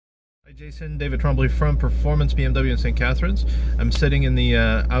Hi Jason, David Tremblay from Performance BMW in St. Catharines. I'm sitting in the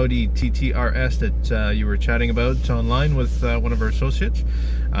Audi TT RS that you were chatting about online with one of our associates.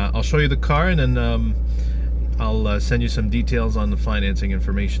 I'll show you the car and then I'll send you some details on the financing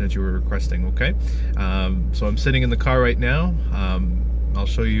information that you were requesting, okay? So I'm sitting in the car right now. I'll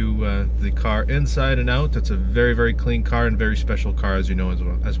show you the car inside and out. It's a very, very clean car and very special car, as you know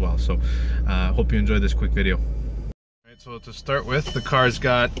as well. So hope you enjoy this quick video. So to start with, the car's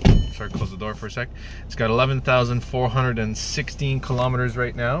got, sorry, close the door for a sec. It's got 11,416 kilometers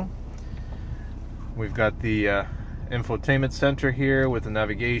right now. We've got the infotainment center here with the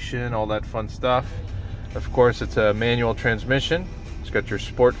navigation, all that fun stuff. Of course, it's a manual transmission. It's got your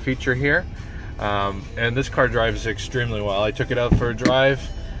sport feature here. And this car drives extremely well. I took it out for a drive.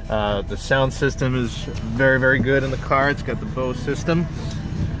 The sound system is very, very good in the car. It's got the Bose system.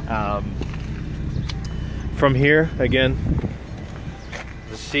 From here, again,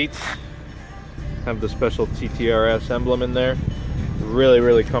 the seats have the special TTRS emblem in there. Really,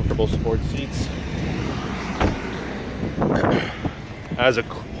 really comfortable sport seats. As a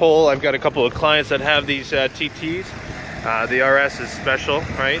whole, I've got a couple of clients that have these TTs. The RS is special,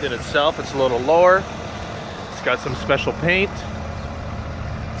 right, in itself. It's a little lower. It's got some special paint.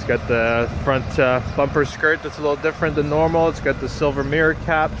 It's got the front bumper skirt that's a little different than normal. It's got the silver mirror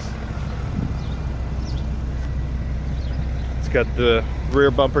caps. Got the rear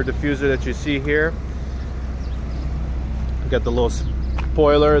bumper diffuser that you see here. Got the little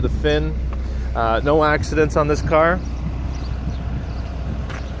spoiler, the fin. No accidents on this car.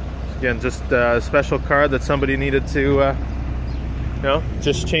 Again, just a special car that somebody needed to, you know,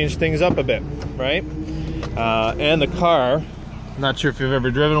 just change things up a bit, right? And the car, not sure if you've ever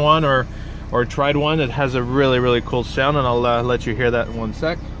driven one or tried one. It has a really, really cool sound, and I'll let you hear that in one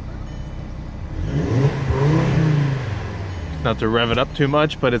sec. Not to rev it up too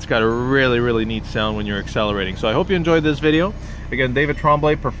much, but it's got a really, really neat sound when you're accelerating. So I hope you enjoyed this video. Again, David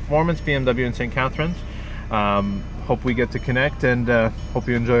Tremblay, Performance BMW in St. Catharines. Hope we get to connect, and hope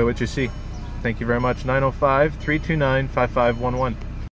you enjoy what you see. Thank you very much. 905-329-5511.